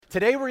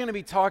Today we're going to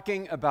be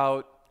talking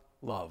about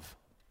love.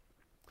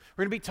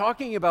 We're going to be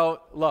talking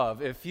about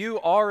love. If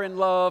you are in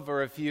love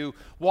or if you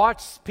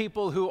watch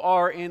people who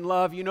are in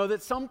love, you know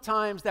that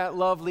sometimes that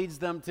love leads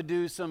them to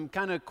do some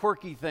kind of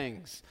quirky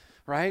things,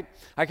 right?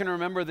 I can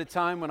remember the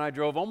time when I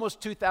drove almost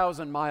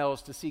 2,000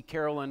 miles to see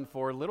Carolyn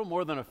for a little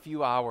more than a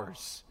few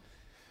hours.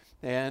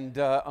 And,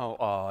 yeah,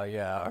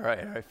 all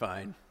right,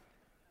 fine.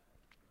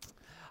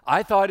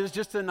 I thought it was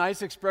just a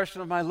nice expression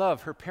of my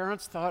love. Her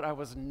parents thought I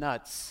was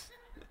nuts.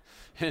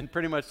 And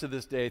pretty much to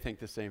this day, think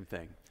the same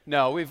thing.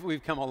 No,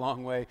 we've come a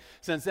long way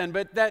since then,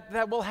 but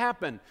that will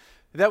happen.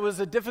 That was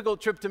a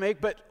difficult trip to make,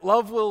 but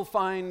love will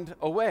find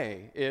a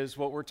way is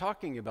what we're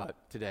talking about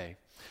today.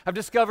 I've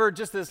discovered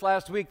just this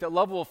last week that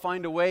love will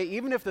find a way,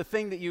 even if the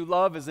thing that you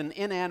love is an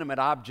inanimate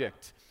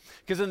object.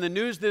 Because in the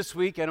news this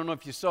week, I don't know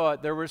if you saw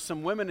it, there were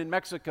some women in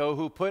Mexico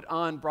who put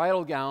on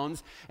bridal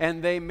gowns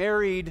and they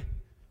married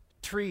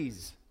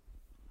trees.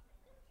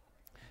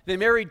 They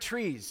married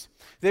trees.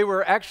 They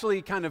were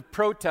actually kind of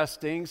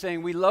protesting,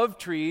 saying we love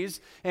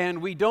trees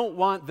and we don't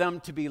want them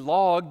to be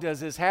logged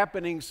as is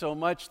happening so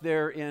much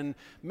there in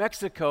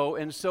Mexico,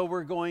 and so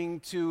we're going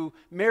to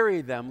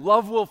marry them.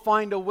 Love will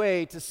find a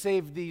way to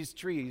save these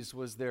trees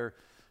was their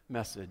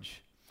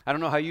message. I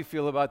don't know how you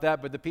feel about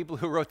that, but the people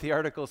who wrote the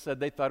article said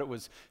they thought it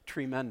was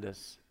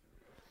tremendous.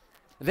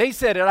 They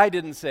said it, I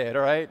didn't say it,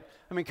 all right?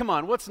 I mean, come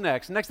on, what's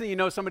next? Next thing you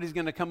know, somebody's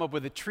going to come up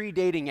with a tree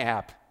dating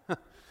app.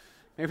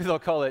 Maybe they'll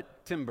call it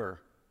Timber.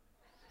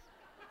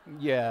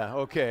 Yeah,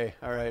 okay,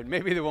 all right.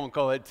 Maybe they won't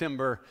call it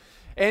Timber.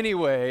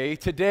 Anyway,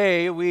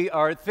 today we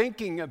are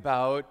thinking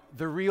about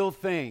the real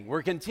thing.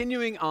 We're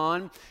continuing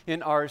on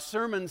in our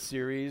sermon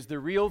series, The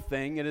Real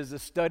Thing. It is a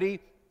study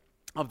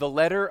of the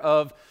letter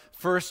of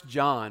 1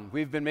 John.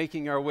 We've been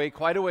making our way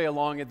quite a way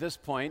along at this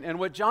point, and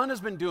what John has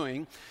been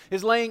doing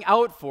is laying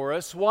out for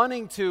us,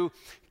 wanting to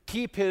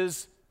keep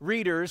his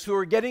readers who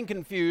are getting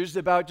confused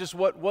about just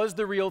what was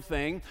the real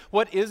thing,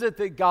 what is it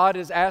that God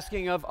is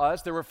asking of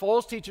us. There were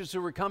false teachers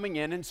who were coming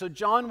in, and so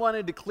John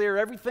wanted to clear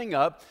everything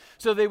up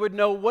so they would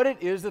know what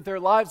it is that their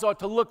lives ought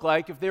to look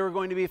like if they were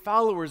going to be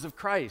followers of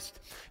Christ.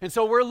 And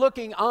so we're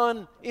looking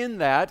on in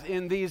that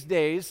in these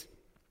days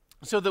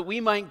so that we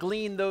might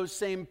glean those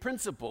same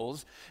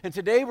principles. And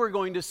today we're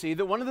going to see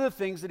that one of the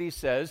things that he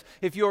says,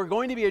 if you are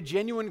going to be a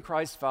genuine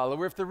Christ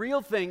follower, if the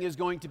real thing is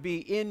going to be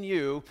in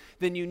you,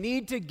 then you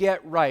need to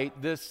get right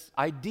this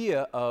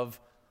idea of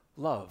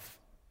love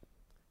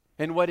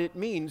and what it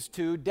means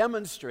to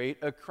demonstrate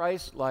a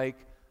Christ-like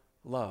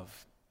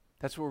love.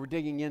 That's what we're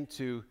digging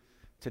into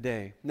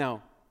today.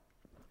 Now,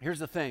 here's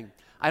the thing.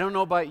 I don't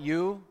know about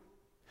you,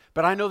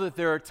 but I know that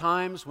there are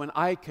times when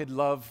I could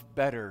love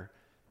better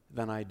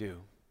than I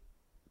do.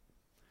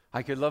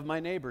 I could love my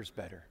neighbors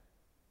better.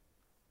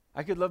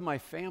 I could love my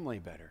family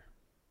better.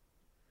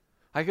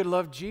 I could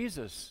love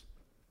Jesus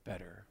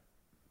better.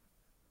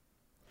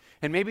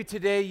 And maybe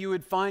today you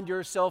would find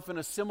yourself in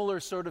a similar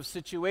sort of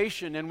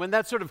situation, and when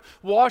that sort of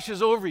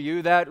washes over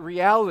you, that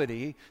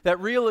reality, that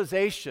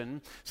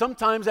realization,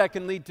 sometimes that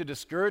can lead to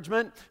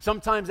discouragement,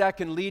 sometimes that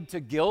can lead to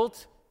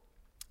guilt,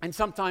 and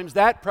sometimes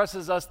that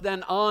presses us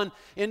then on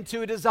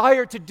into a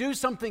desire to do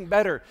something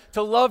better,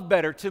 to love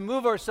better, to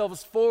move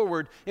ourselves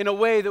forward in a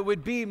way that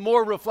would be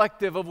more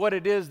reflective of what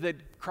it is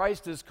that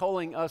Christ is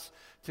calling us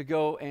to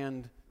go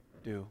and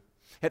do.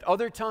 At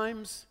other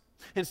times,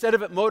 instead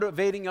of it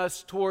motivating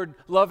us toward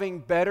loving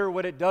better,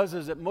 what it does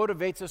is it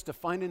motivates us to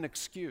find an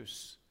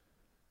excuse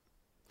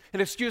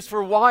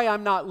for why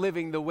I'm not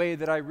living the way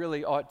that I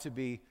really ought to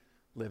be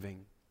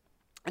living.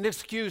 An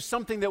excuse,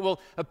 something that will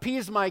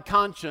appease my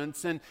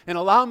conscience and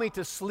allow me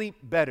to sleep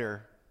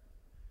better,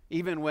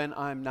 even when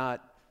I'm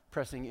not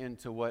pressing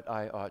into what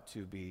I ought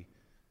to be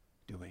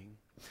doing.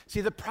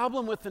 See, the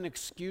problem with an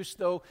excuse,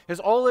 though, is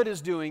all it is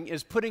doing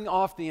is putting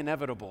off the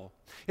inevitable.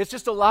 It's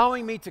just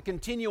allowing me to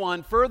continue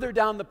on further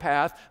down the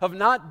path of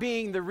not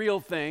being the real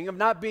thing, of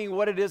not being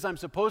what it is I'm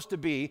supposed to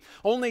be,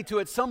 only to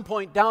at some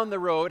point down the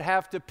road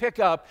have to pick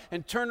up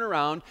and turn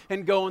around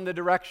and go in the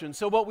direction.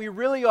 So what we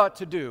really ought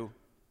to do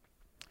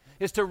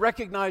is to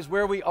recognize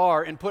where we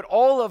are and put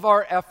all of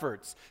our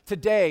efforts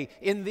today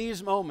in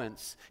these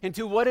moments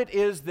into what it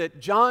is that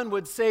John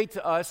would say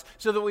to us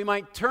so that we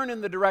might turn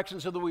in the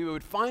direction so that we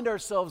would find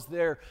ourselves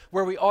there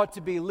where we ought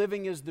to be.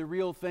 Living is the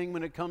real thing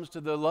when it comes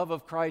to the love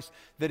of Christ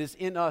that is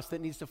in us,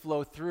 that needs to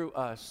flow through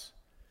us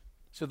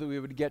so that we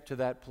would get to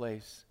that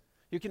place.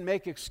 You can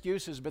make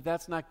excuses, but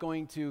that's not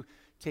going to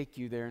take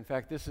you there. In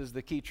fact, this is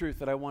the key truth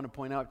that I want to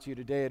point out to you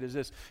today. It is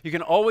this: you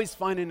can always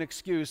find an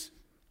excuse,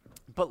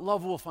 but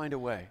love will find a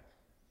way.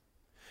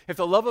 If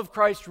the love of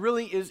Christ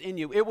really is in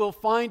you, it will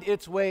find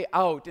its way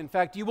out. In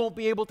fact, you won't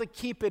be able to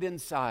keep it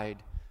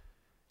inside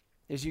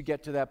as you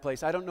get to that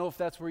place. I don't know if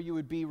that's where you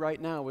would be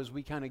right now as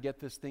we kind of get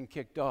this thing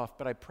kicked off,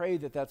 but I pray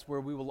that that's where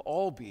we will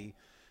all be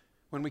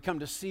when we come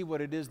to see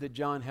what it is that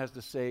John has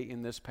to say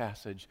in this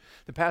passage.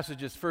 The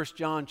passage is 1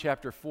 John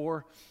chapter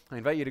 4. I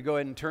invite you to go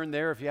ahead and turn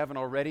there if you haven't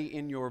already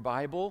in your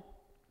Bible.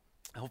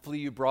 Hopefully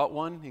you brought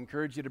one. I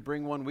encourage you to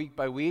bring one week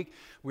by week.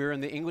 We're in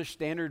the English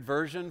Standard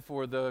Version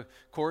for the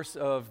course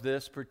of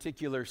this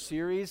particular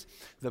series.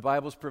 The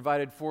Bible's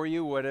provided for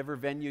you, whatever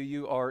venue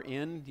you are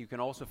in. You can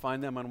also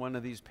find them on one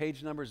of these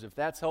page numbers if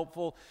that's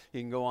helpful.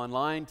 You can go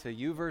online to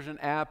YouVersion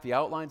app. The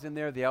outline's in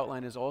there. The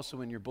outline is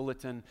also in your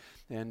bulletin.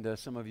 And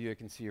some of you I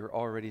can see are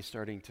already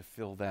starting to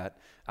fill that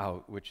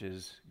out, which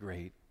is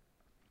great.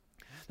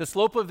 The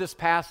slope of this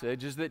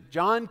passage is that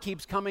John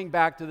keeps coming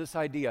back to this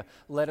idea,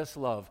 let us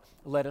love,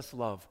 let us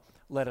love,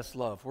 let us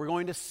love. We're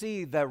going to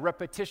see the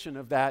repetition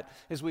of that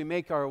as we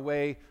make our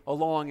way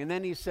along. And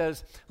then he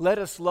says, let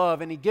us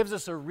love, and he gives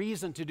us a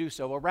reason to do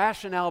so, a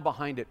rationale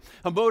behind it,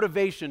 a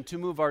motivation to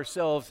move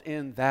ourselves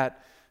in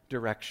that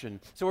direction.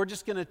 So we're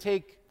just going to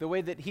take the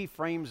way that he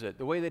frames it,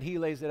 the way that he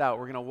lays it out.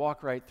 We're going to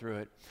walk right through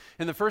it.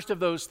 And the first of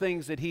those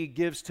things that he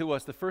gives to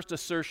us, the first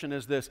assertion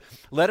is this,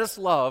 let us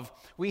love,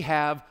 we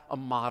have a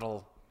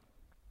model.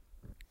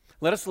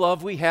 Let us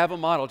love, we have a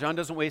model. John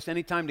doesn't waste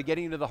any time to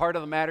getting into the heart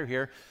of the matter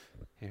here.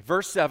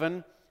 Verse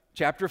 7,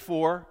 chapter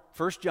 4,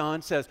 1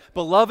 John says,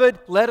 Beloved,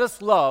 let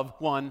us love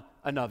one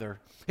another.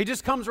 He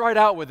just comes right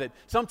out with it.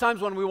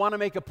 Sometimes when we want to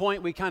make a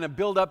point, we kind of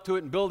build up to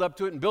it and build up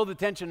to it and build the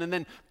tension, and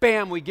then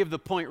bam, we give the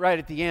point right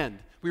at the end.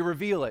 We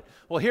reveal it.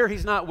 Well, here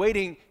he's not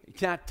waiting,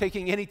 not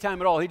taking any time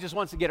at all. He just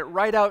wants to get it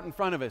right out in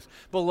front of us.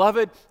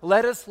 Beloved,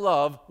 let us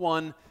love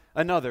one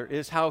another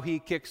is how he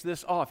kicks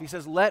this off. He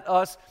says, let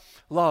us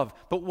love.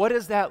 But what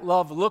does that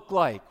love look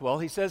like? Well,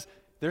 he says,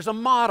 there's a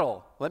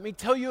model. Let me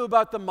tell you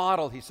about the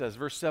model, he says.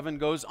 Verse 7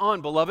 goes on,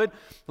 Beloved,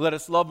 let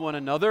us love one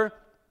another,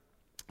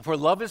 for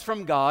love is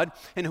from God,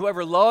 and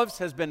whoever loves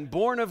has been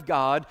born of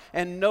God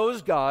and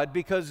knows God,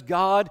 because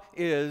God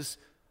is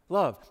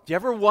love. Do you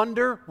ever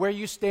wonder where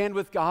you stand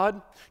with God?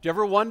 Do you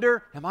ever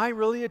wonder, am I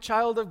really a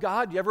child of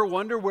God? Do you ever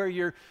wonder where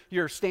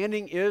your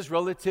standing is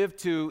relative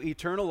to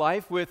eternal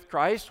life with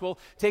Christ? Well,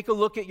 take a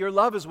look at your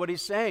love is what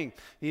he's saying.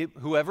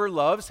 Whoever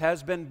loves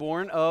has been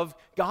born of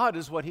God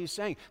is what he's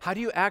saying. How do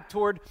you act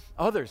toward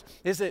others?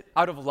 Is it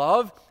out of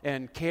love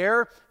and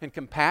care and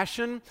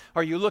compassion?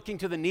 Are you looking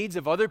to the needs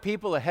of other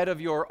people ahead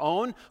of your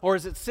own? Or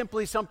is it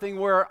simply something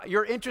where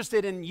you're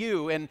interested in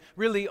you and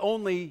really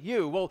only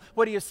you? Well,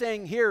 what he is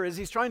saying here is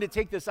he's trying to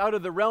take this out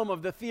of the realm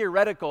of the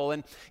theoretical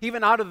and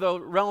even out of the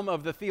realm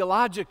of the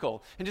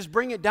theological and just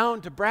bring it down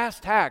to brass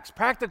tacks,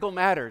 practical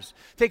matters.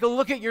 Take a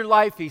look at your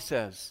life, he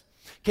says.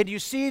 Can you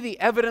see the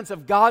evidence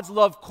of God's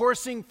love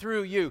coursing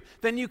through you?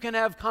 Then you can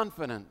have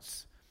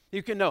confidence.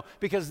 You can know,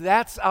 because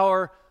that's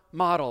our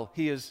model,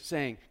 he is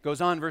saying.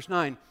 Goes on, verse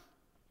 9.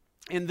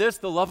 In this,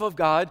 the love of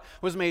God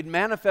was made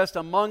manifest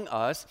among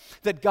us,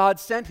 that God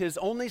sent his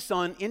only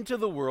Son into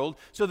the world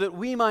so that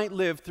we might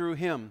live through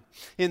him.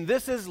 In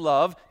this is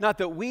love, not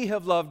that we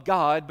have loved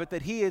God, but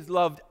that he has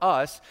loved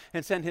us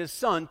and sent his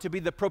Son to be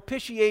the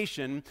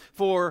propitiation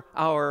for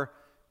our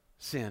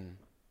sin.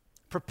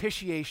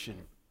 Propitiation.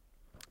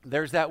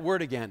 There's that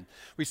word again.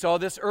 We saw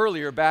this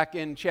earlier back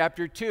in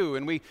chapter 2,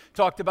 and we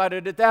talked about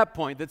it at that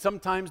point, that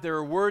sometimes there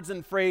are words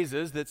and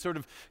phrases that sort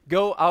of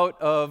go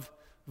out of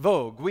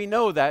vogue. We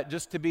know that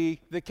just to be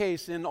the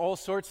case in all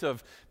sorts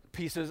of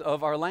pieces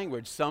of our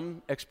language.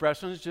 Some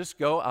expressions just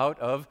go out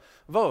of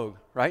vogue.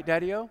 Right,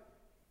 Daddy-O?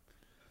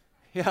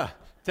 Yeah,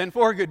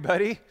 10-4, good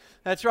buddy.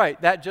 That's right.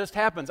 That just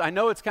happens. I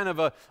know it's kind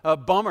of a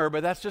bummer,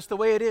 but that's just the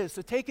way it is.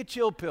 So take a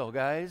chill pill,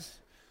 guys.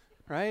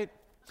 Right?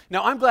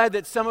 Now, I'm glad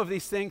that some of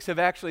these things have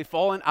actually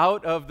fallen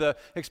out of the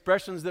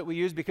expressions that we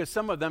use because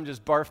some of them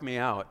just barf me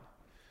out.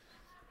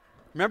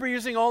 Remember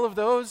using all of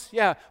those?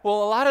 Yeah.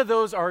 Well, a lot of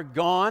those are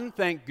gone,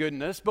 thank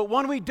goodness. But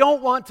one we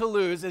don't want to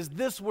lose is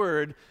this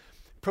word,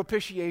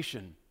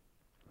 propitiation.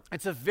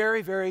 It's a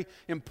very, very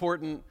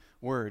important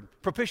word.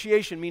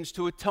 Propitiation means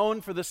to atone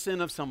for the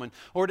sin of someone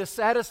or to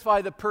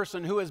satisfy the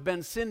person who has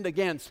been sinned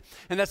against.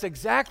 And that's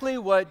exactly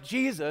what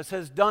Jesus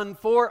has done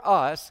for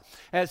us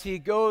as he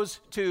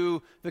goes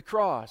to the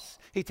cross.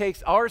 He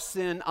takes our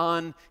sin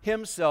on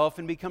himself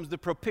and becomes the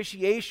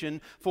propitiation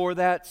for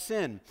that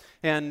sin.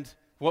 And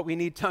what we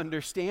need to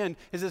understand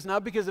is it's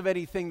not because of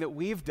anything that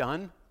we've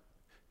done.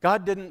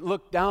 God didn't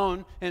look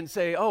down and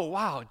say, oh,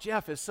 wow,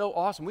 Jeff is so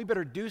awesome. We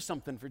better do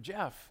something for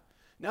Jeff.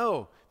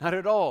 No, not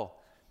at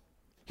all.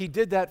 He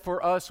did that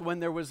for us when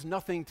there was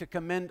nothing to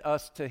commend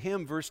us to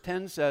him. Verse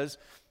 10 says,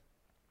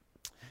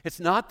 it's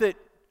not that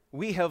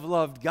we have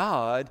loved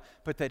God,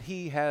 but that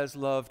he has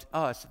loved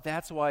us.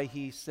 That's why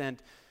he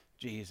sent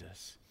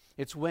Jesus.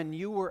 It's when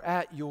you were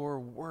at your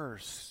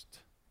worst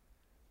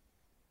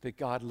that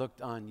God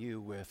looked on you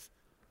with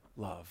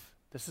love.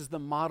 This is the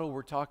model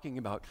we're talking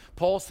about.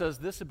 Paul says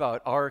this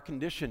about our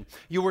condition.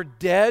 You were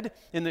dead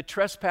in the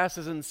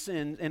trespasses and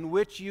sins in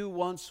which you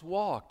once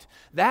walked.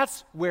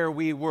 That's where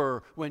we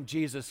were when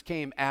Jesus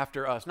came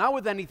after us. Not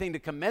with anything to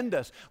commend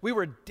us. We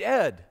were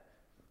dead.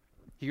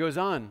 He goes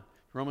on,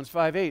 Romans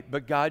 5:8,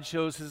 but God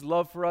shows his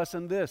love for us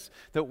in this,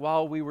 that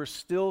while we were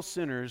still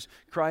sinners,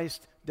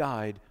 Christ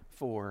died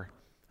for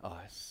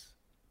us.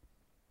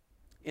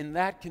 In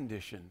that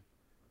condition,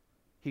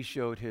 he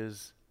showed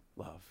his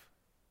love.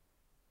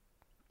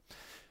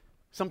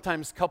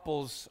 Sometimes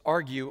couples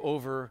argue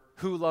over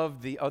who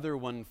loved the other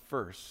one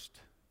first.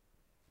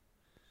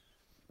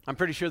 I'm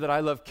pretty sure that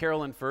I loved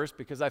Carolyn first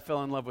because I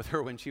fell in love with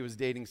her when she was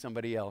dating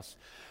somebody else.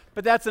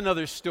 But that's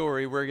another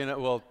story.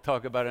 We'll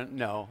talk about it.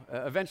 No,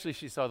 eventually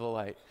she saw the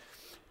light.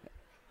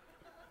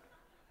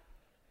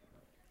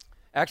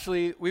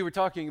 Actually, we were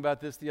talking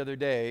about this the other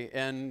day,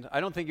 and I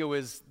don't think it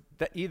was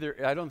that either.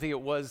 I don't think it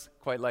was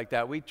quite like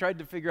that. We tried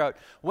to figure out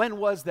when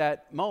was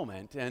that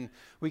moment, and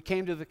we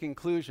came to the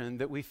conclusion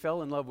that we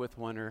fell in love with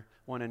one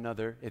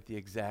another at the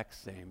exact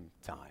same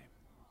time.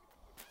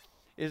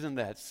 Isn't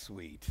that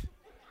sweet?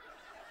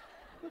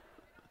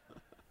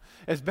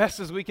 As best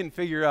as we can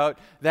figure out,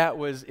 that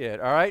was it,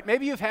 all right?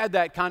 Maybe you've had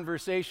that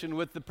conversation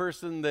with the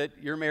person that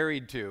you're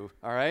married to,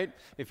 all right?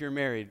 If you're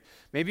married.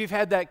 Maybe you've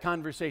had that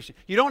conversation.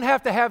 You don't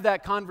have to have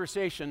that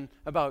conversation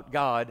about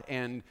God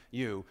and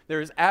you.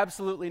 There is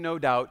absolutely no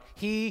doubt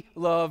He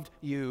loved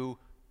you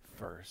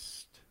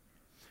first.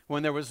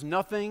 When there was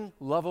nothing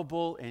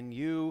lovable in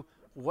you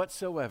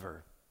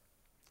whatsoever,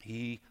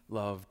 He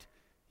loved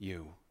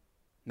you.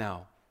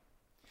 Now,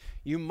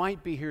 you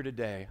might be here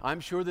today.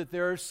 I'm sure that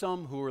there are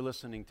some who are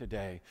listening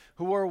today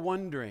who are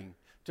wondering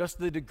just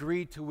the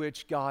degree to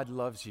which God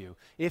loves you.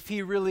 If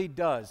He really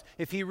does,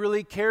 if He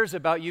really cares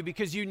about you,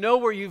 because you know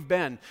where you've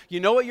been. You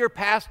know what your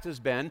past has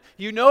been.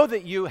 You know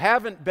that you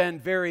haven't been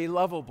very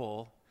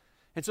lovable.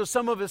 And so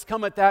some of us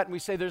come at that and we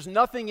say, there's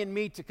nothing in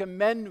me to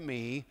commend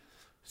me,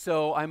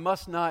 so I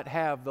must not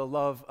have the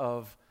love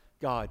of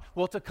God.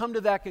 Well, to come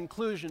to that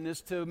conclusion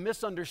is to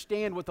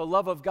misunderstand what the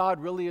love of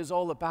God really is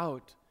all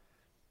about.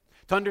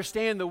 To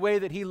understand the way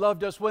that He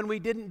loved us when we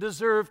didn't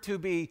deserve to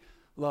be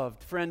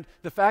loved. Friend,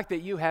 the fact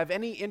that you have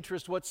any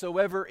interest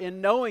whatsoever in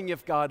knowing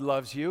if God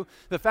loves you,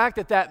 the fact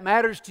that that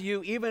matters to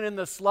you even in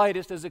the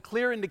slightest is a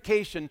clear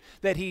indication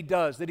that He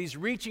does, that He's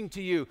reaching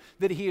to you,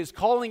 that He is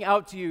calling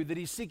out to you, that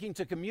He's seeking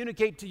to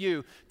communicate to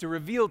you, to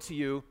reveal to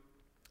you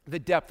the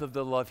depth of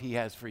the love He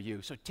has for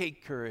you. So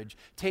take courage,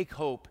 take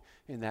hope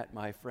in that,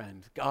 my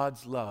friend.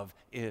 God's love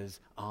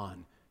is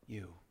on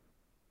you.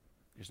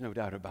 There's no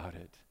doubt about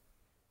it.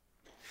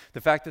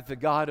 The fact that the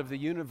God of the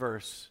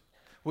universe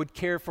would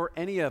care for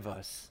any of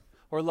us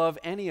or love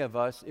any of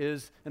us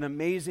is an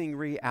amazing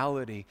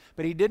reality.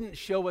 But He didn't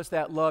show us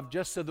that love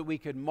just so that we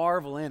could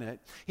marvel in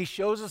it. He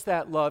shows us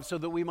that love so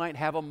that we might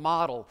have a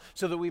model,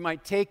 so that we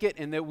might take it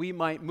and that we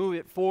might move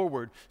it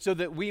forward, so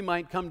that we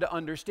might come to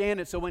understand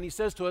it. So when He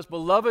says to us,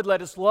 "Beloved,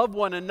 let us love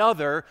one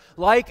another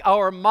like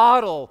our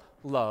model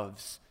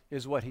loves,"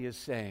 is what He is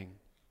saying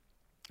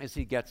as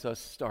He gets us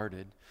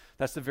started.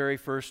 That's the very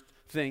first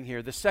thing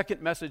here. The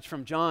second message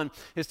from John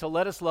is to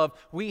let us love.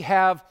 We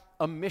have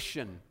a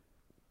mission.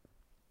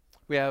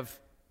 We have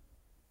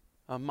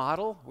a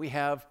model. We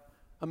have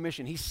a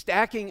mission. He's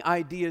stacking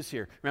ideas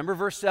here. Remember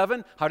verse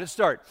 7? How did it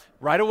start?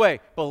 Right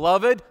away.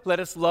 Beloved, let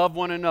us love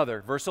one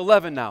another. Verse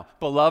 11 now.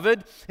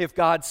 Beloved, if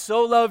God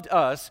so loved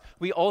us,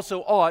 we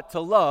also ought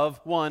to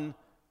love one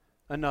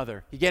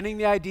another. You getting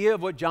the idea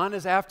of what John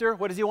is after?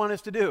 What does he want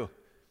us to do?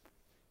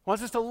 He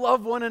wants us to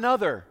love one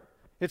another.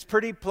 It's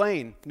pretty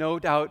plain, no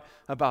doubt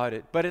about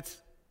it. But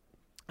it's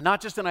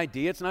not just an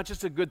idea. It's not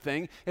just a good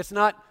thing. It's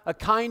not a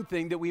kind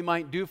thing that we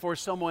might do for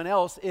someone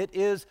else. It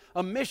is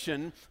a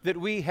mission that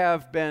we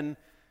have been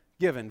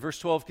given. Verse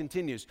 12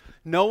 continues,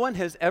 "No one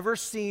has ever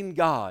seen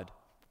God.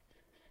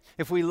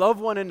 If we love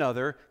one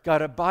another,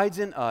 God abides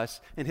in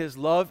us, and His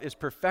love is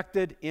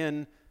perfected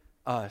in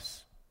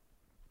us."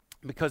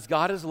 Because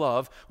God is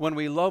love, when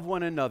we love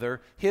one another,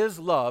 His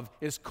love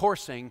is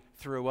coursing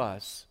through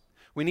us.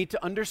 We need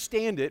to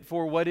understand it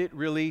for what it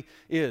really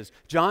is.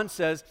 John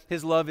says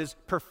His love is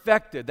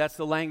perfected. That's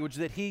the language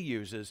that he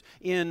uses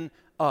in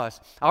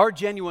us. Our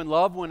genuine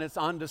love, when it's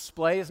on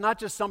display, is not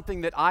just something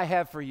that I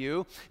have for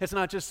you. It's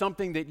not just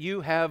something that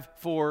you have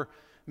for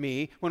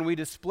me. When we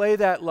display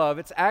that love,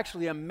 it's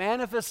actually a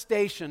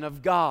manifestation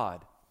of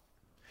God.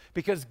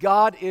 Because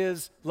God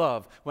is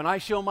love. When I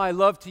show my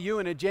love to you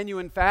in a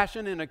genuine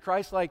fashion, in a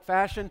Christ-like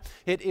fashion,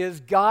 it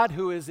is God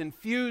who is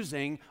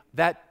infusing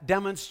that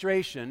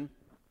demonstration,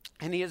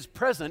 and He is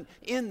present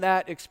in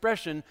that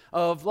expression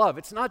of love.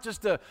 It's not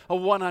just a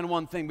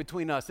one-on-one thing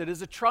between us. It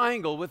is a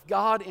triangle with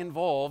God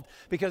involved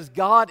because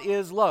God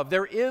is love.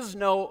 There is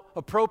no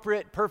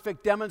appropriate,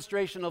 perfect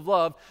demonstration of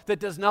love that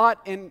does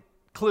not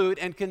include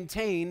and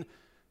contain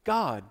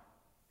God.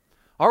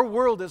 Our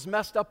world is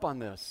messed up on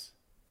this.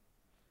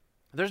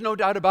 There's no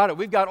doubt about it.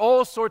 We've got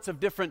all sorts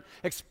of different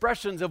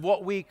expressions of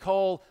what we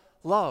call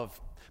love.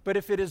 But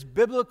if it is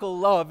biblical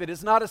love, it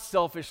is not a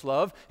selfish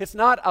love. It's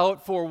not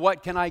out for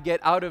what can I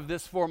get out of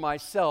this for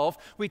myself.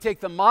 We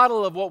take the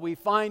model of what we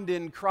find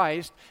in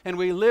Christ and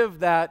we live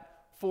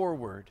that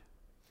forward.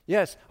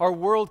 Yes, our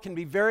world can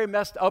be very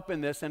messed up in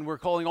this, and we're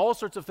calling all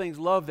sorts of things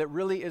love that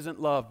really isn't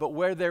love. But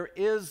where there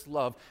is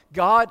love,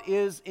 God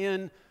is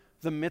in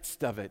the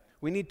midst of it.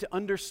 We need to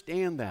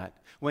understand that.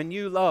 When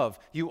you love,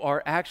 you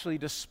are actually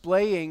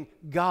displaying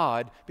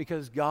God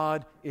because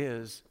God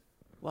is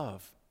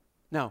love.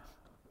 Now,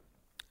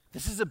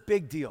 this is a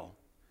big deal.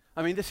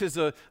 I mean, this is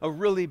a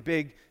really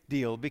big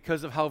deal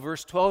because of how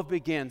verse 12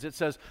 begins. It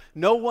says,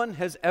 "No one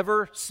has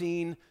ever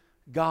seen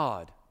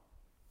God."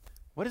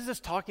 What is this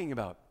talking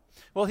about?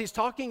 Well, he's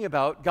talking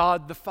about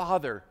God the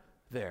Father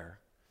there.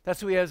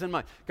 That's who he has in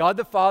mind. God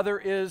the Father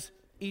is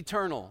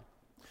eternal.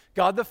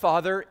 God the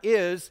Father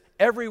is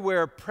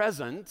everywhere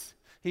present.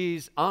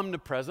 He's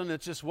omnipresent.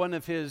 It's just one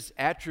of his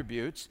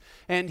attributes.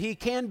 And he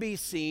can be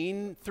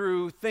seen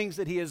through things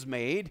that he has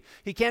made.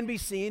 He can be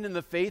seen in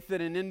the faith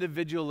that an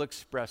individual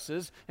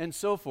expresses and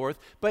so forth.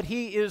 But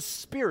he is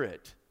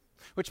spirit,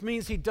 which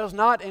means he does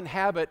not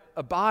inhabit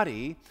a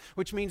body,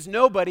 which means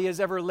nobody has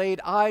ever laid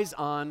eyes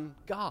on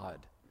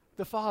God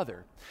the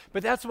Father.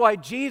 But that's why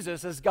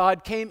Jesus, as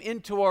God, came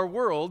into our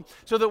world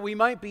so that we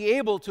might be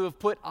able to have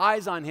put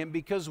eyes on him,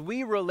 because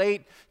we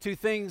relate to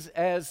things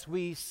as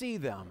we see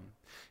them.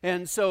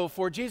 And so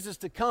for Jesus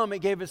to come, it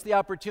gave us the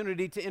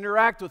opportunity to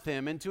interact with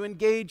him and to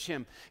engage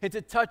him and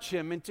to touch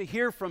him and to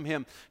hear from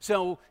him.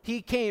 So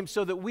he came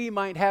so that we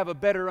might have a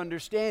better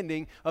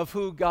understanding of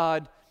who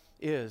God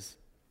is.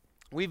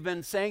 We've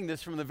been saying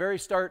this from the very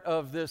start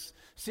of this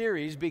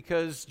series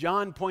because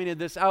John pointed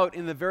this out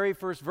in the very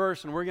first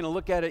verse, and we're going to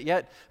look at it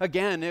yet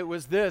again. It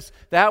was this: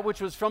 that which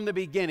was from the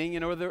beginning,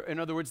 in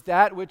other words,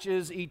 that which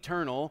is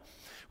eternal,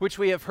 which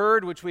we have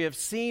heard, which we have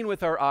seen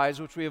with our eyes,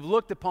 which we have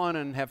looked upon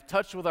and have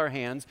touched with our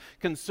hands,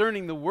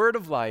 concerning the word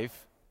of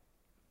life.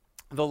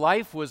 The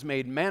life was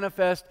made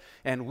manifest,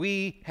 and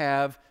we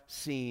have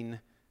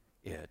seen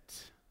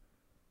it.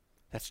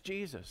 That's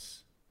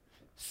Jesus.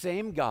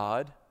 Same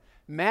God,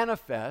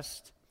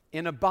 manifest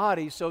in a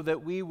body so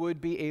that we would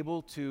be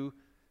able to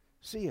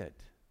see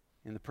it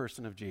in the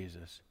person of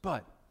Jesus.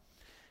 But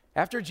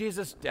after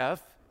Jesus'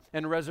 death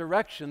and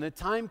resurrection, the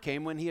time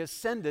came when he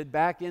ascended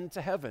back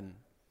into heaven.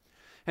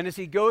 And as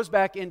he goes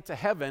back into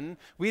heaven,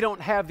 we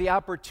don't have the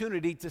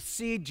opportunity to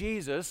see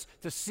Jesus,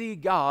 to see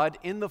God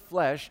in the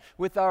flesh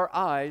with our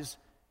eyes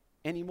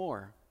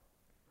anymore.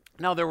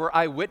 Now, there were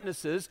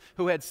eyewitnesses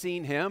who had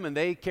seen him, and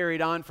they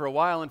carried on for a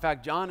while. In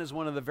fact, John is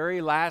one of the very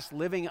last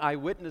living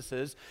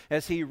eyewitnesses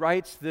as he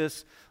writes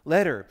this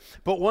letter.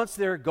 But once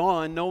they're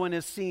gone, no one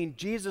has seen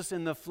Jesus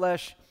in the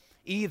flesh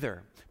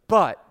either.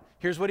 But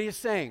here's what he is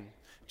saying.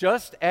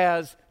 Just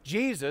as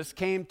Jesus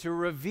came to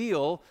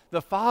reveal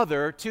the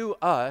Father to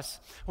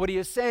us, what he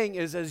is saying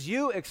is, as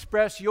you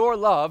express your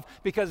love,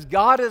 because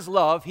God is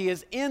love, he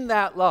is in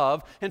that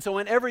love, and so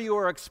whenever you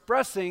are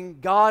expressing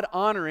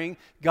God-honoring,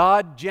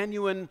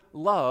 God-genuine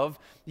love,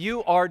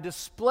 you are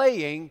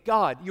displaying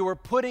God. You are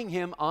putting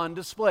him on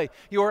display.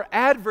 You are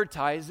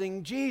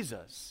advertising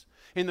Jesus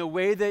in the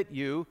way that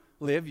you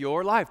live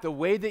your life, the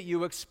way that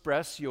you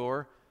express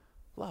your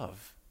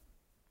love.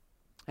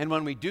 And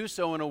when we do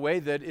so in a way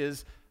that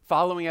is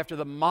following after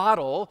the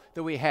model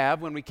that we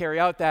have when we carry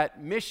out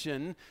that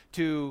mission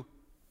to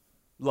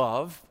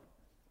love,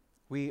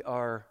 we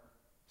are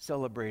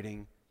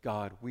celebrating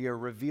God. We are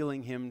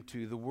revealing him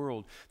to the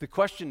world. The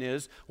question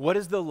is, what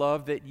is the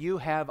love that you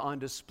have on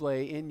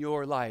display in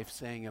your life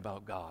saying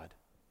about God?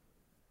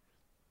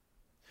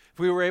 If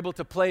we were able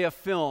to play a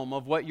film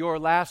of what your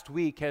last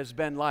week has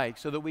been like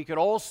so that we could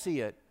all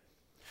see it,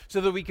 so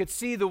that we could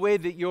see the way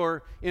that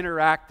you're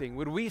interacting,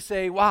 would we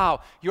say, wow,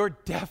 you're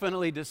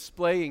definitely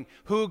displaying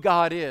who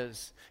God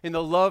is in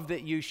the love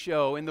that you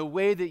show, in the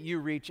way that you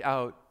reach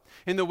out,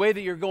 in the way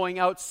that you're going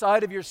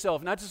outside of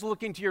yourself, not just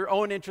looking to your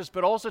own interests,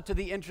 but also to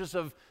the interests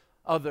of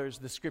others,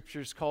 the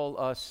Scriptures call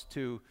us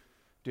to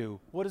do.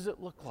 What does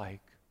it look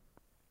like?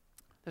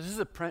 This is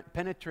a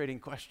penetrating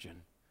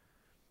question.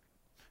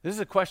 This is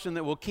a question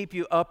that will keep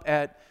you up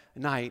at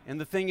night. And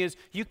the thing is,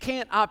 you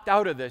can't opt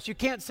out of this. You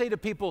can't say to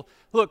people,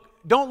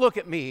 look, don't look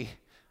at me.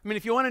 I mean,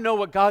 if you want to know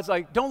what God's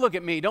like, don't look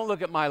at me. Don't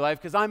look at my life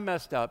because I'm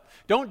messed up.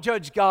 Don't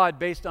judge God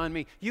based on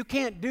me. You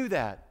can't do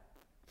that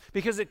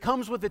because it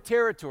comes with the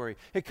territory.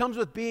 It comes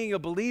with being a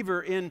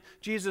believer in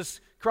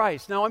Jesus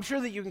Christ. Now, I'm sure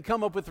that you can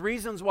come up with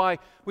reasons why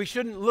we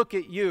shouldn't look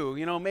at you.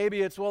 You know,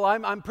 maybe it's, well,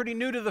 I'm pretty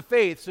new to the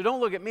faith, so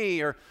don't look at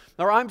me. Or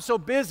I'm so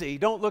busy,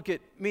 don't look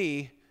at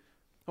me.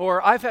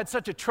 Or I've had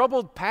such a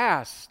troubled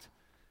past.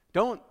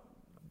 Don't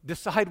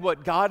decide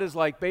what God is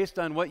like based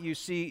on what you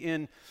see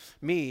in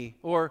me.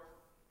 Or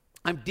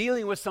I'm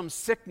dealing with some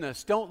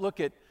sickness. Don't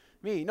look at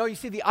me. No, you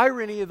see, the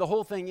irony of the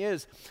whole thing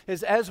is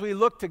as we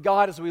look to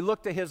God, as we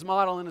look to his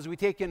model, and as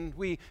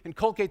we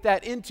inculcate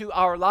that into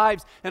our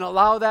lives and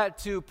allow that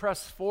to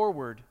press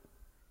forward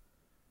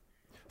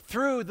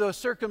through the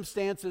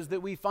circumstances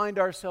that we find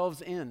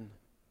ourselves in.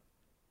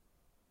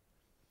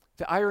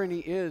 The irony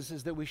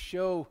is that we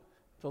show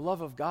the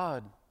love of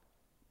God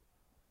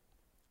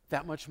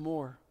that much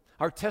more.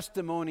 Our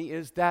testimony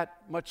is that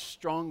much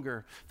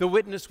stronger. The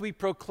witness we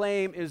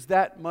proclaim is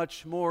that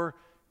much more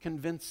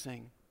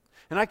convincing.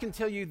 And I can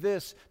tell you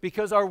this,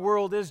 because our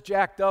world is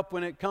jacked up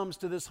when it comes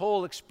to this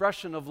whole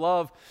expression of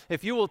love,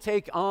 if you will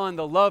take on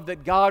the love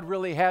that God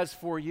really has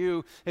for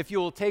you, if you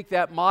will take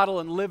that model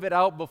and live it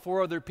out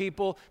before other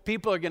people,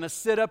 people are going to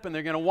sit up and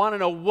they're going to want to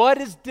know what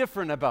is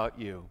different about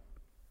you.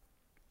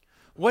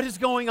 What is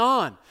going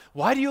on?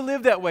 Why do you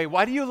live that way?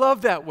 Why do you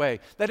love that way?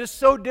 That is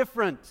so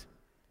different.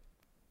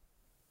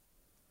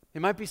 They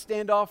might be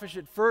standoffish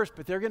at first,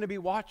 but they're going to be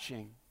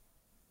watching.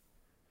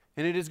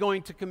 And it is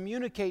going to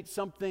communicate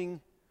something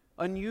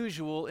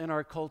unusual in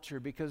our culture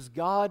because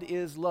God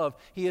is love.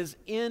 He is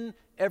in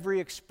every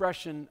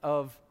expression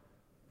of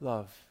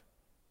love.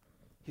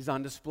 He's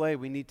on display.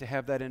 We need to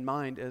have that in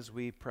mind as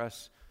we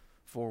press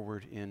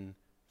forward in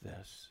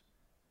this.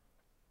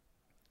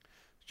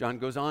 John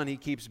goes on, he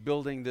keeps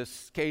building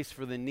this case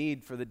for the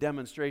need for the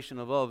demonstration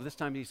of love. This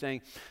time he's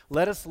saying,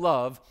 let us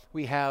love,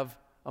 we have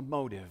a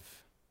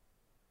motive.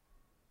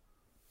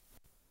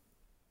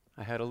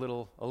 I had a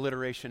little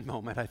alliteration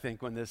moment, I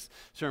think, when this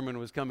sermon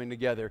was coming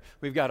together.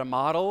 We've got a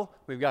model,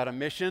 we've got a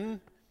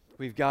mission,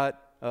 we've got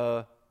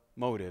a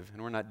motive,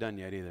 and we're not done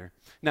yet either.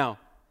 Now,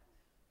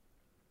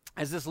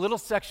 as this little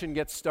section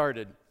gets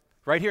started,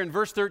 right here in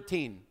verse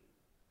 13,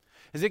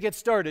 as it gets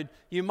started,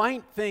 you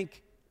might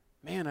think,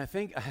 man, I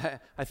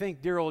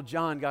think dear old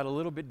John got a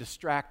little bit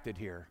distracted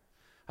here.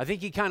 I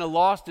think he kind of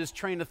lost his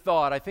train of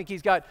thought. I think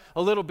he's got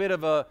a little bit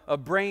of a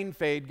brain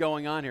fade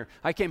going on here.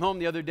 I came home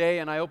the other day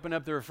and I opened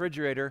up the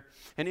refrigerator,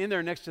 and in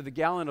there next to the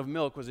gallon of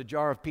milk was a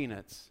jar of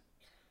peanuts.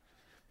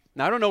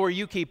 Now, I don't know where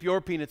you keep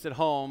your peanuts at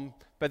home,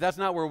 but that's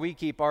not where we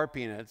keep our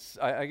peanuts.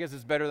 I guess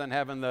it's better than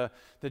having the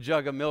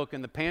jug of milk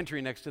in the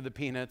pantry next to the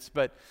peanuts,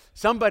 but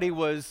somebody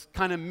was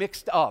kind of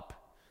mixed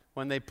up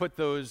when they put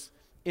those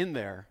in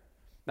there.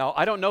 Now,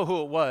 I don't know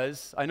who it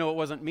was. I know it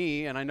wasn't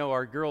me, and I know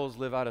our girls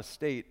live out of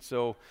state,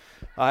 so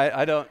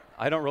I don't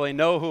really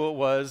know who it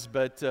was,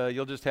 but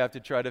you'll just have to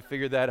try to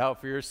figure that out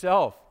for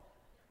yourself.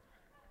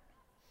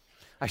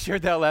 I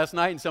shared that last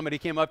night, and somebody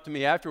came up to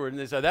me afterward, and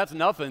they said, that's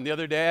nothing. The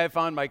other day I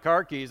found my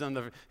car keys in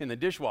the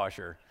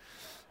dishwasher.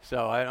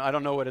 So I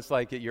don't know what it's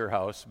like at your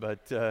house,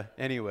 but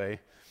anyway.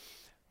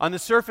 On the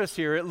surface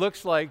here, it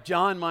looks like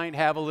John might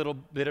have a little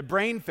bit of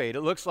brain fade.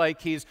 It looks like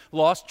he's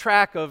lost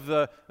track of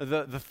the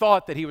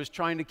thought that he was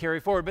trying to carry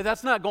forward, but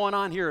that's not going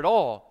on here at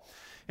all.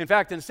 In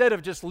fact, instead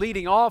of just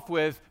leading off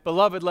with,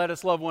 beloved, let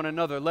us love one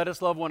another, let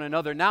us love one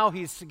another, now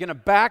he's going to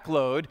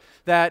backload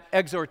that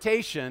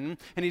exhortation,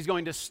 and he's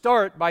going to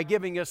start by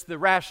giving us the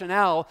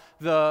rationale,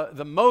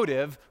 the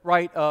motive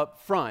right up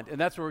front.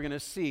 And that's what we're going to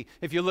see.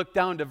 If you look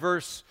down to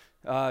verse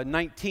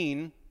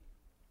 19,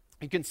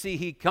 you can see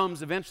he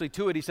comes eventually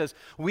to it. He says,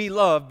 we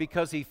love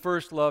because he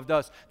first loved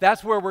us.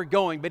 That's where we're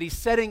going, but he's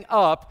setting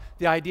up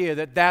the idea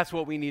that that's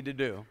what we need to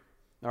do.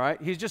 All right?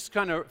 He's just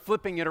kind of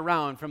flipping it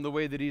around from the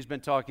way that he's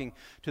been talking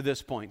to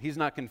this point. He's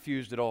not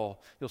confused at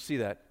all. You'll see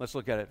that. Let's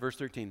look at it. Verse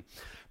 13.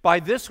 By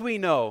this we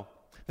know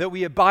that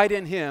we abide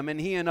in him and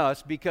he in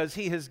us because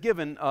he has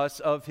given us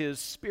of his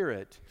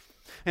Spirit.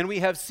 And we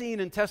have seen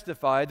and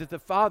testified that the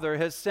Father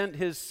has sent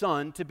his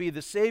Son to be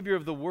the Savior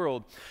of the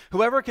world.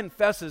 Whoever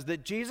confesses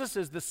that Jesus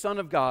is the Son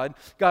of God,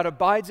 God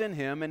abides in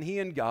him and he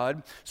in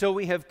God. So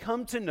we have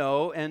come to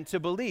know and to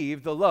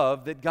believe the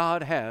love that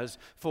God has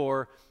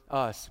for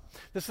us.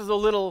 This is a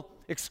little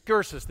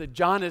excursus that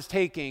John is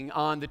taking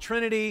on the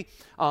Trinity,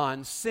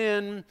 on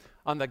sin,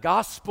 on the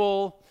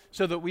gospel,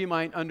 so that we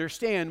might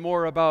understand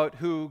more about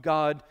who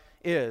God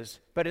is.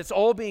 But it's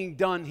all being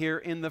done here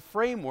in the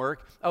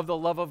framework of the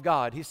love of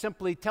God. He's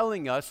simply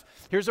telling us,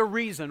 here's a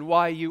reason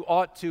why you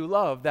ought to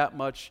love that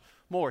much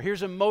more.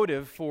 Here's a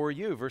motive for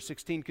you. Verse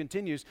 16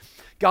 continues,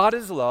 God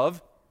is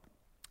love,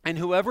 and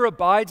whoever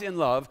abides in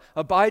love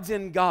abides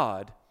in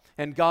God,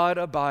 and God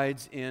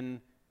abides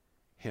in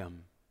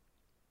him.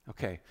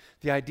 Okay,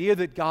 the idea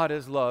that God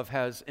is love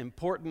has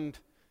important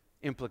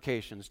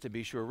implications, to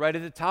be sure. Right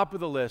at the top of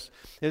the list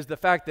is the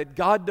fact that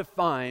God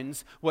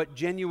defines what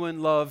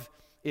genuine love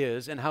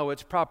is and how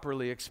it's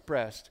properly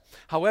expressed.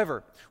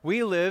 However,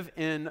 we live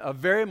in a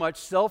very much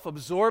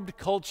self-absorbed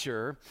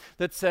culture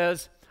that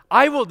says,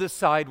 I will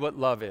decide what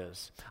love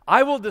is.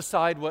 I will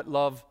decide what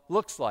love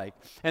looks like.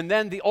 And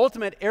then the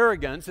ultimate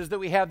arrogance is that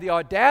we have the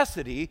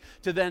audacity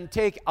to then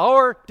take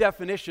our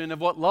definition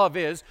of what love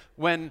is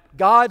when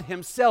God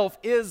himself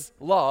is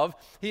love.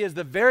 He is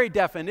the very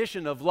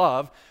definition of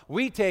love.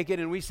 We take it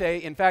and we say,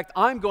 in fact,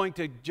 I'm going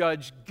to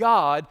judge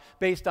God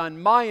based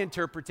on my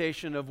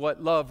interpretation of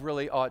what love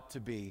really ought to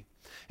be.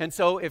 And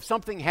so if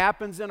something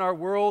happens in our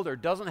world or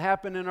doesn't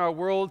happen in our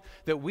world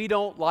that we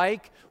don't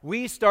like,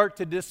 we start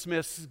to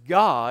dismiss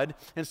God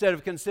instead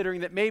of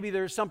considering that maybe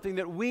there's something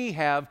that we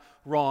have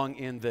wrong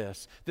in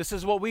this. This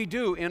is what we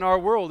do in our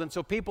world. And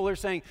so people are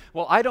saying,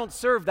 well, I don't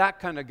serve that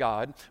kind of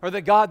God, or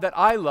the God that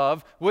I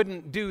love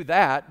wouldn't do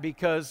that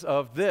because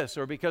of this,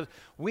 or because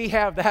we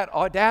have that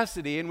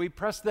audacity and we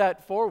press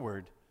that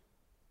forward.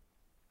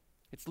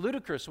 It's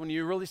ludicrous when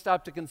you really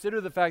stop to consider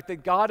the fact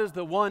that God is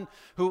the one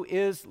who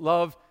is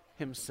love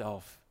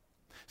himself.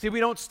 See,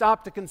 we don't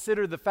stop to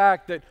consider the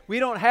fact that we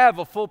don't have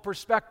a full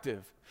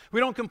perspective.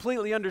 We don't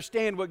completely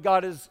understand what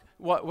God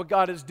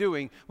is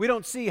doing. We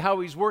don't see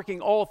how he's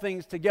working all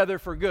things together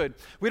for good.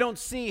 We don't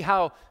see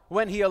how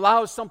when he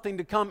allows something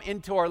to come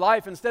into our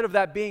life, instead of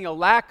that being a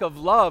lack of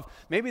love,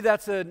 maybe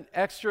that's an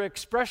extra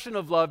expression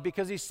of love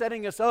because he's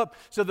setting us up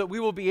so that we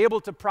will be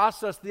able to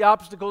process the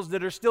obstacles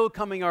that are still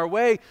coming our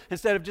way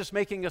instead of just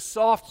making us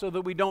soft so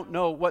that we don't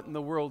know what in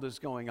the world is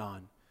going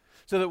on.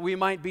 So that we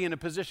might be in a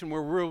position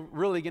where we're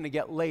really going to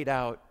get laid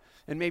out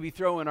and maybe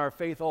throw in our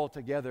faith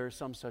altogether,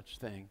 some such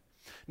thing.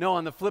 No,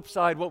 on the flip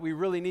side, what we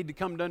really need to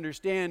come to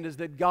understand is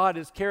that God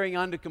is carrying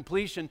on to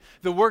completion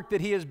the work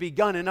that He has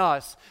begun in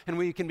us, and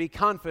we can be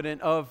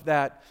confident of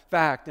that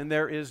fact, and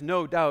there is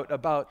no doubt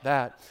about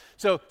that.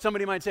 So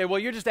somebody might say, well,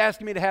 you're just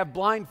asking me to have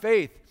blind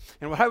faith.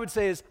 And what I would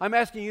say is, I'm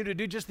asking you to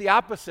do just the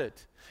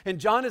opposite. And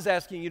John is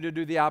asking you to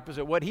do the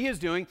opposite. What he is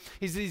doing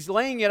is he's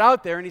laying it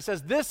out there, and he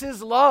says, this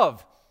is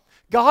love.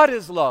 God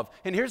is love.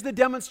 And here's the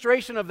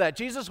demonstration of that.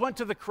 Jesus went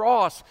to the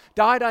cross,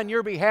 died on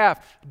your behalf.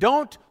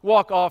 Don't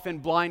walk off in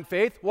blind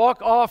faith. Walk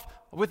off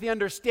with the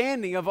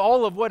understanding of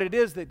all of what it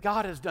is that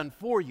God has done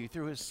for you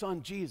through His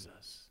Son,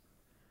 Jesus.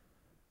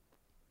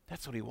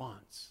 That's what He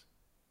wants.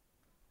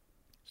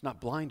 It's not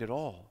blind at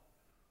all.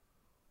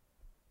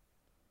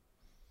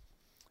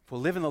 If we'll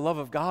live in the love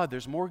of God,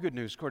 there's more good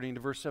news, according to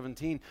verse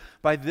 17.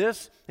 By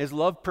this is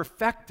love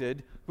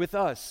perfected with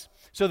us,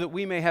 so that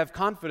we may have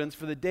confidence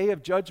for the day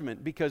of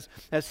judgment, because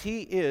as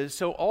He is,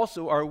 so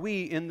also are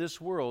we in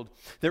this world.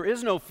 There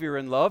is no fear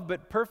in love,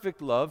 but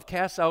perfect love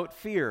casts out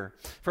fear.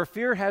 For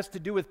fear has to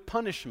do with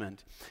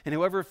punishment, and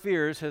whoever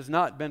fears has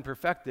not been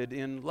perfected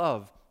in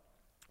love.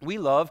 We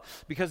love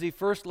because He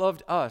first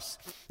loved us.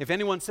 If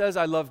anyone says,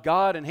 I love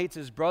God, and hates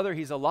his brother,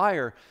 he's a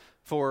liar.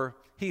 For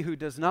he who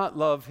does not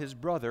love his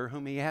brother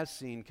whom he has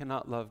seen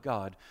cannot love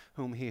God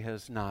whom he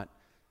has not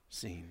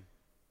seen.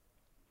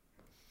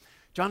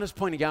 John is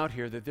pointing out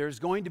here that there's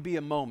going to be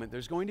a moment,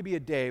 there's going to be a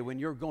day when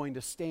you're going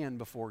to stand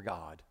before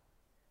God,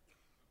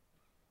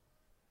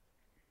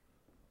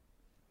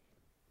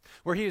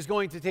 where He is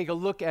going to take a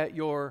look at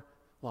your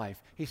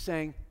life. He's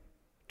saying,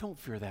 don't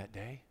fear that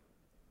day.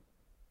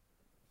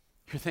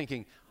 You're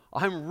thinking,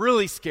 I'm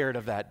really scared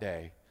of that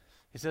day.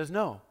 He says,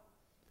 no.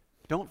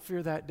 Don't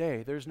fear that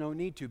day. There's no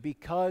need to,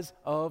 because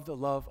of the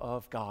love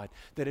of God,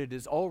 that it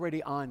is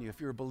already on you. If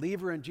you're a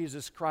believer in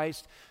Jesus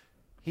Christ,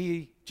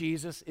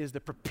 Jesus, is the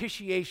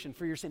propitiation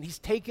for your sin. He's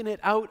taken it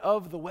out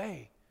of the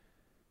way.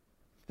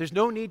 There's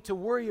no need to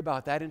worry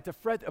about that and to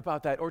fret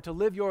about that or to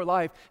live your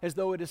life as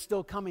though it is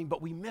still coming,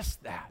 but we miss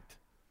that.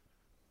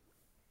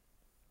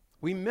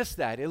 We miss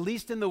that, at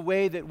least in the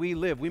way that we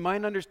live. We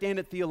might understand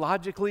it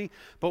theologically,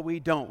 but we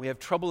don't. We have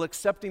trouble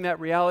accepting that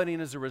reality,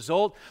 and as a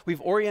result,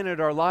 we've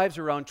oriented our lives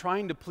around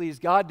trying to please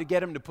God to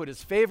get Him to put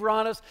His favor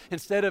on us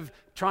instead of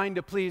trying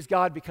to please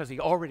God because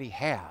He already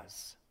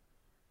has.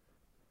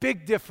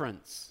 Big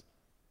difference.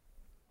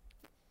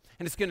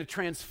 And it's going to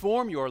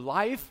transform your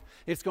life.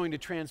 It's going to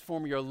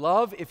transform your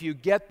love if you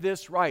get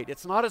this right.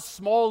 It's not a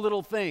small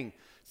little thing.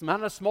 It's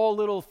not a small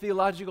little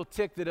theological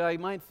tick that I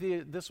might see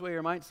it this way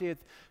or might see it.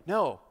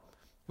 No.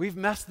 We've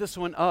messed this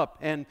one up,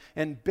 and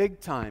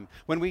big time.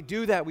 When we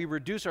do that, we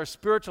reduce our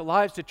spiritual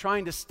lives to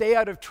trying to stay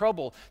out of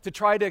trouble, to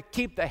try to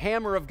keep the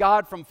hammer of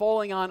God from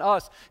falling on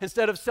us,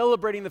 instead of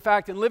celebrating the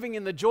fact and living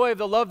in the joy of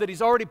the love that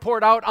He's already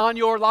poured out on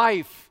your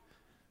life.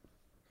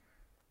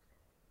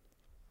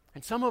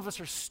 And some of us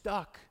are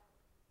stuck,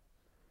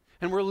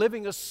 and we're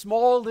living a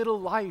small little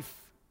life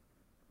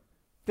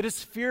that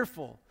is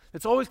fearful,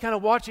 that's always kind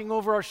of watching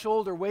over our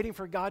shoulder, waiting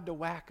for God to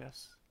whack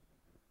us.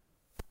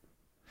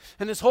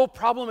 And this whole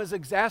problem is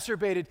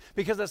exacerbated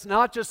because it's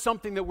not just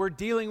something that we're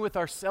dealing with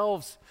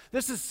ourselves.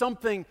 This is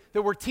something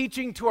that we're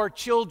teaching to our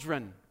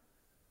children.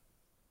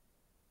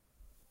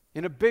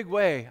 In a big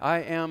way, I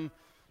am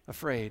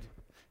afraid.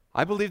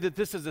 I believe that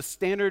this is a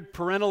standard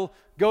parental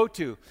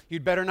go-to.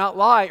 You'd better not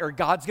lie or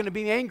God's going to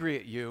be angry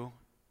at you.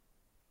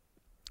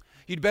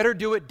 You'd better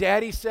do what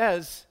Daddy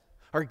says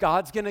or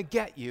God's going to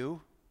get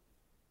you.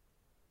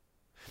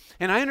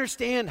 And I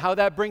understand how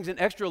that brings an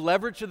extra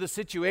leverage to the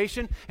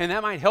situation, and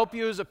that might help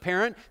you as a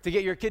parent to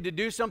get your kid to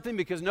do something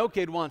because no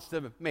kid wants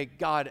to make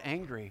God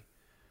angry.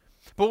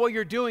 But what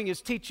you're doing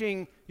is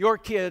teaching your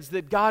kids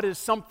that God is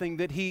something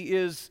that He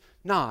is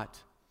not.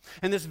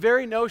 And this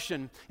very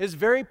notion is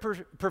very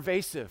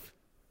pervasive.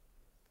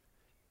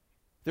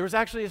 There was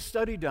actually a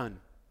study done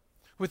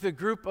with a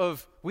group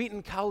of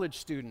Wheaton College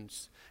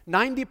students.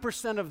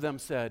 90% of them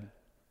said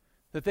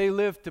that they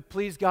lived to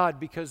please God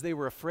because they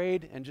were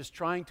afraid and just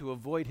trying to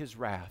avoid His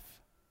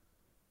wrath.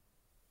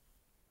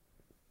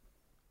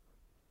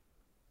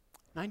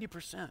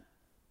 90%.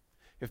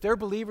 If they're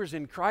believers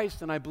in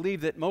Christ, and I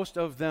believe that most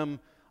of them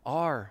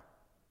are,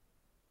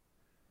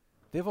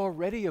 they've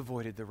already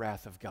avoided the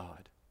wrath of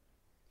God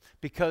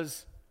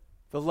because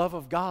the love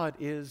of God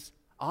is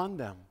on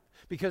them,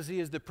 because He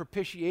is the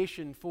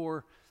propitiation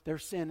for their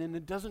sin. And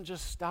it doesn't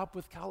just stop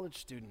with college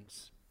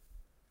students.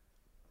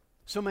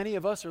 So many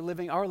of us are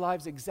living our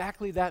lives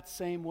exactly that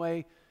same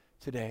way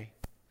today.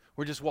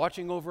 We're just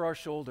watching over our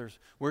shoulders.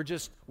 We're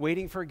just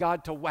waiting for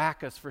God to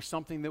whack us for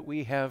something that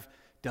we have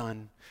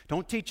done.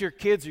 Don't teach your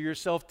kids or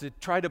yourself to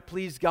try to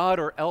please God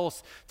or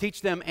else.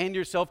 Teach them and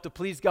yourself to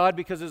please God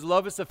because His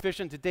love is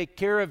sufficient to take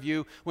care of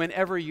you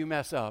whenever you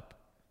mess up.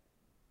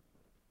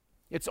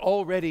 It's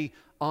already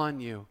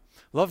on you.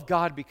 Love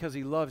God because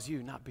He loves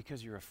you, not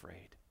because you're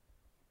afraid.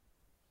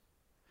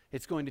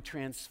 It's going to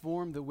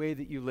transform the way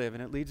that you live.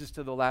 And it leads us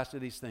to the last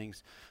of these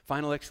things.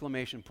 Final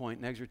exclamation point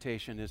and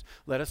exhortation is,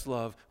 let us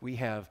love. We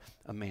have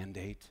a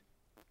mandate.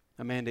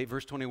 A mandate,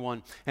 verse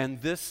 21.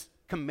 And this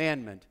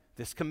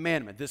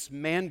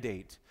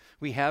mandate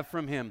we have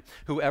from him,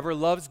 whoever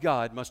loves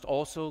God must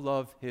also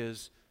love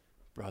his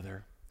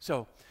brother.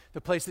 So,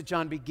 the place that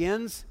John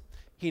begins,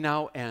 he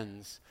now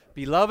ends.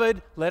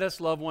 Beloved, let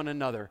us love one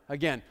another.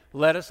 Again,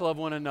 let us love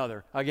one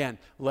another. Again,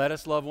 let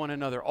us love one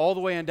another. All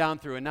the way and down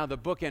through. And now the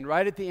bookend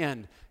right at the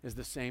end is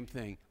the same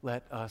thing.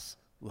 Let us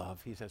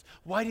love, he says.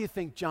 Why do you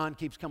think John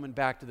keeps coming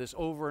back to this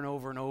over and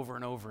over and over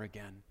and over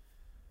again?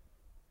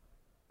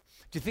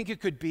 Do you think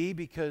it could be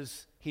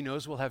because he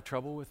knows we'll have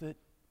trouble with it?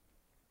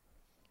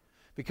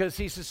 Because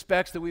he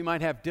suspects that we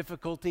might have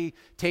difficulty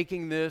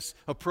taking this,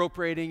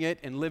 appropriating it,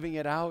 and living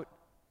it out?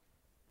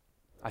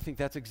 I think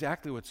that's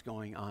exactly what's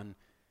going on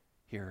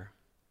here.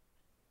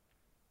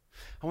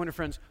 I wonder,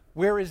 friends,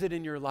 where is it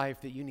in your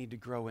life that you need to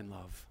grow in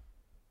love?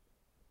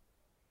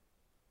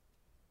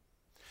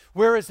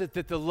 Where is it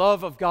that the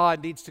love of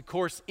God needs to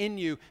course in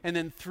you and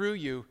then through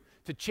you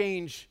to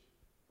change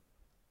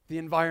the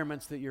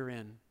environments that you're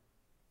in?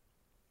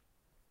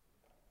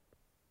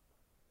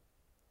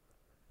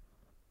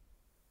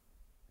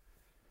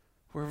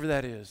 Wherever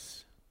that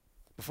is,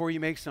 before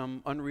you make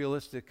some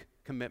unrealistic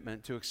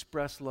commitment to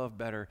express love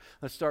better,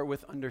 let's start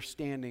with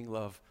understanding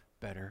love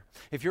better.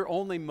 If your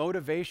only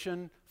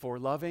motivation for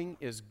loving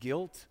is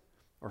guilt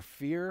or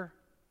fear,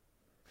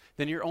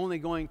 then you're only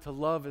going to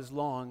love as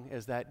long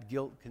as that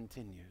guilt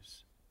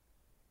continues.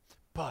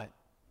 But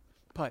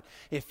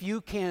if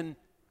you can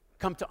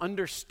come to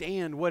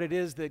understand what it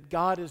is that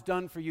God has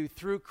done for you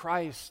through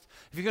Christ,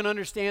 if you can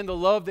understand the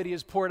love that he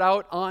has poured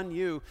out on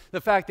you, the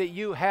fact that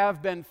you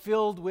have been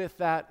filled with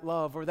that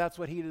love, or that's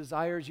what he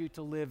desires you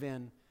to live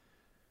in,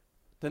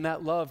 then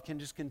that love can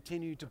just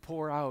continue to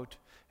pour out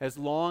as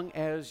long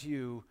as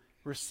you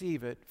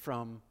receive it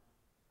from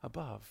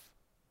above.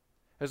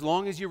 As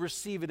long as you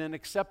receive it and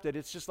accept it,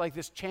 it's just like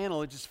this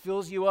channel. It just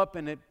fills you up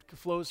and it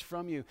flows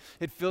from you.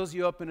 It fills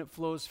you up and it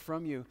flows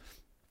from you.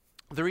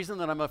 The reason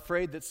that I'm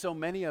afraid that so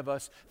many of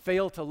us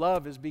fail to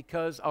love is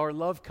because our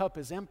love cup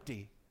is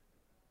empty.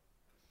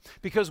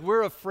 Because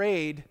we're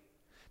afraid,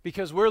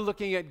 because we're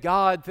looking at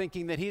God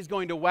thinking that he's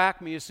going to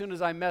whack me as soon as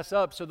I mess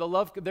up. So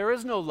there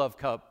is no love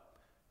cup.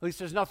 At least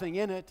there's nothing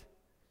in it.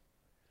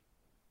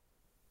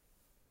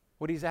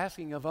 What he's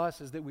asking of us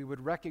is that we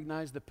would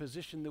recognize the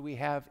position that we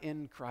have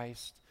in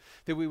Christ,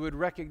 that we would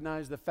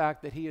recognize the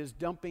fact that he is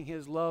dumping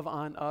his love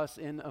on us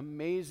in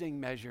amazing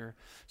measure.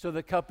 So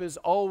the cup is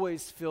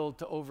always filled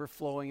to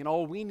overflowing, and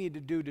all we need to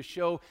do to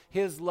show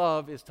his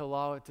love is to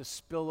allow it to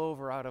spill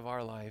over out of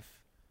our life.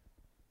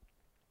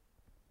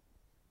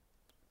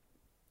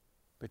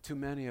 But too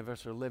many of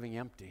us are living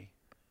empty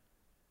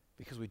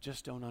because we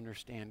just don't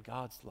understand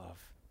God's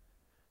love.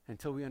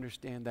 Until we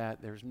understand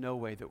that, there's no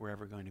way that we're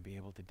ever going to be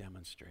able to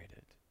demonstrate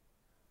it.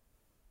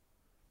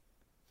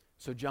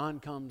 So John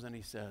comes and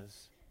he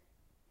says,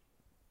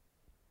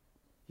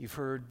 you've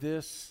heard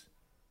this,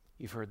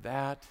 you've heard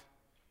that.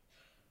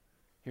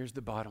 Here's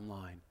the bottom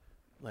line.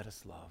 Let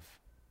us love.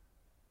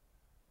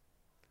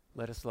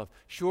 Let us love.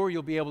 Sure,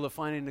 you'll be able to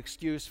find an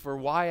excuse for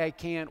why I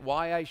can't,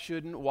 why I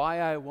shouldn't, why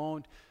I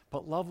won't,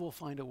 but love will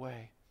find a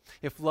way.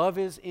 If love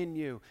is in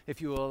you, if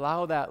you will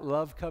allow that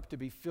love cup to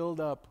be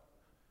filled up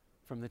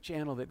from the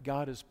channel that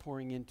God is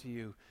pouring into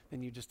you,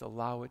 then you just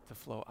allow it to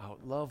flow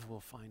out. Love will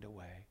find a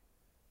way.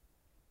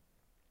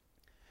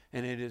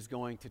 And it is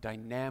going to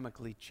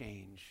dynamically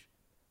change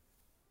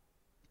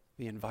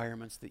the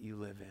environments that you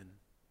live in.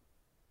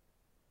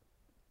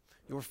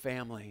 Your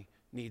family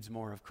needs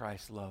more of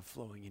Christ's love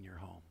flowing in your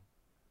home.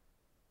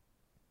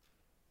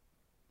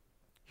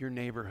 Your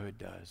neighborhood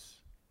does.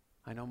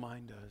 I know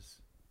mine does.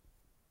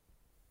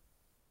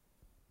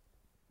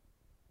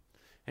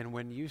 And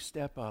when you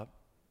step up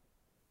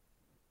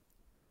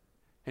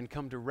and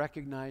come to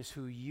recognize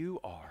who you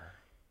are,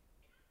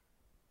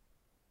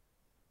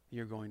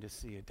 you're going to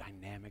see a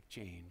dynamic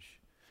change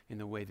in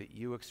the way that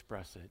you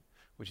express it,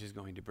 which is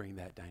going to bring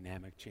that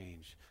dynamic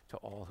change to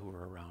all who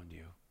are around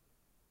you.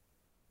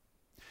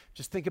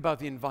 Just think about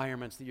the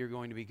environments that you're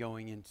going to be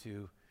going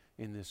into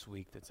in this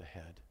week that's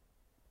ahead.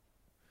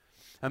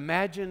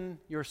 Imagine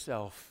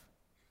yourself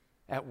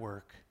at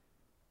work,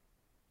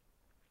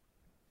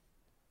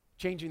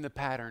 changing the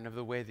pattern of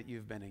the way that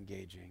you've been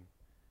engaging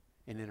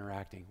and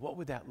interacting. What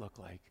would that look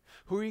like?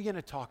 Who are you going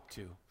to talk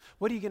to?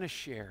 What are you going to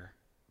share?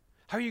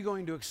 How are you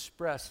going to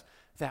express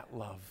that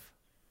love?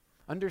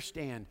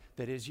 Understand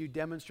that as you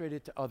demonstrate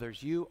it to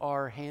others, you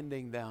are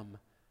handing them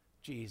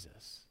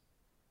Jesus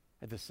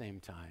at the same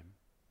time,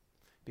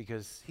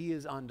 because he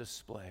is on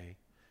display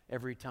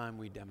every time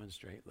we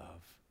demonstrate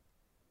love.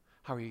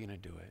 How are you going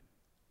to do it?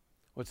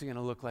 What's it going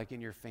to look like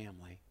in your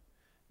family?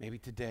 Maybe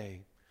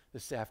today,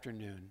 this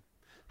afternoon.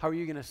 How are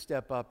you going to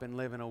step up and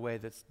live in a way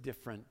that's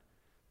different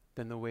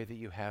than the way that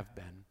you have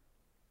been?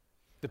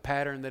 The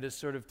pattern that has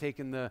sort of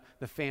taken the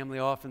family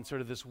off in sort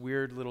of this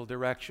weird little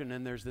direction,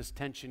 and there's this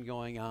tension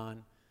going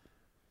on.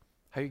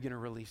 How are you going to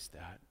release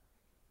that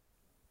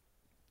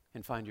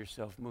and find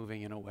yourself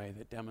moving in a way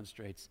that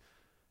demonstrates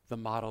the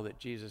model that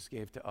Jesus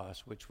gave to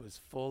us, which was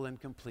full and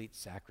complete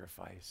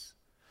sacrifice,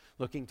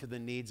 looking to the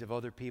needs of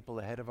other people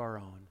ahead of our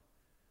own,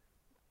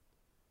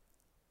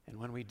 And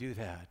when we do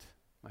that,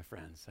 my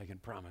friends, I can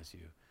promise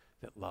you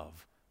that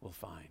love will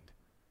find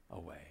a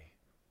way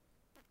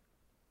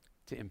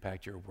to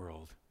impact your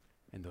world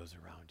and those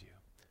around you.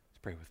 Let's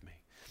pray with me.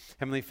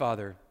 Heavenly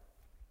Father,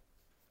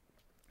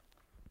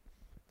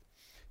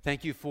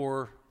 thank you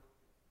for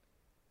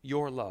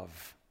your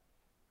love.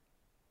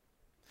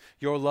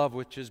 Your love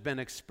which has been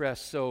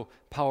expressed so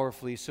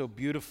powerfully, so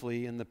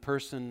beautifully in the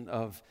person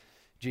of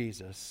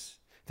Jesus.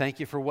 Thank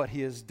you for what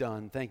he has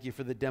done. Thank you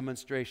for the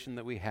demonstration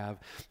that we have.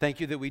 Thank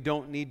you that we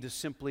don't need to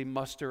simply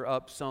muster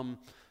up some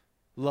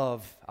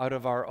love out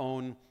of our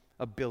own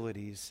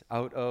abilities,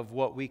 out of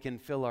what we can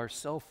fill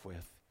ourselves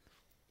with,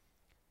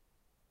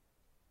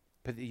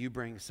 but that you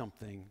bring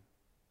something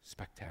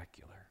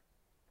spectacular,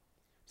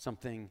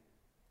 something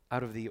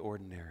out of the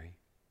ordinary,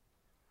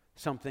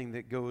 something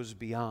that goes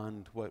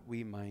beyond what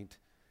we might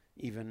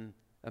even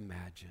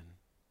imagine.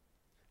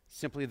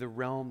 Simply the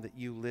realm that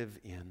you live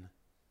in.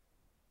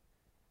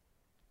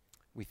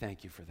 We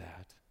thank you for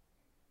that.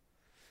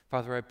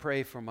 Father, I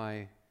pray for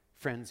my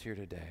friends here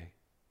today.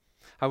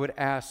 I would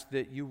ask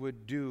that you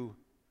would do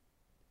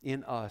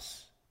in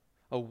us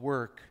a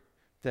work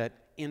that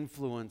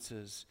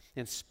influences,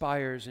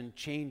 inspires, and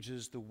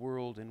changes the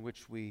world in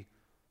which we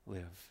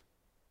live.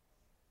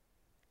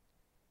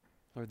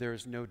 Lord, there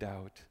is no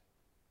doubt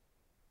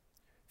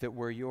that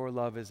where your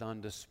love is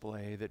on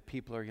display, that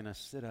people are going to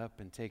sit up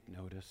and take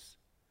notice.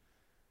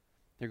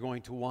 They're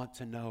going to want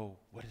to know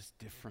what is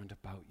different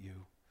about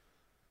you.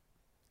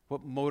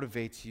 What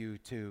motivates you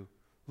to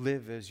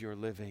live as you're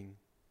living,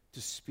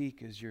 to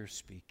speak as you're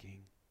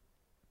speaking.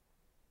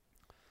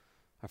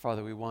 Our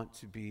Father, we want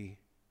to be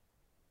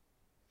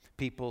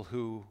people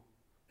who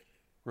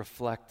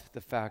reflect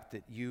the fact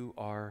that you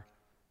are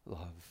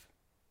love.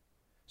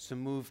 So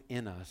move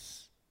in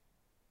us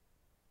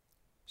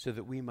so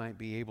that we might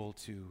be able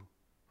to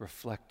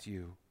reflect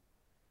you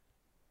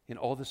in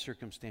all the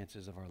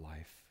circumstances of our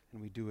life.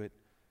 And we do it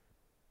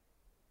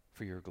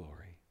for your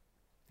glory.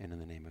 And in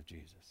the name of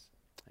Jesus,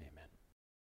 amen.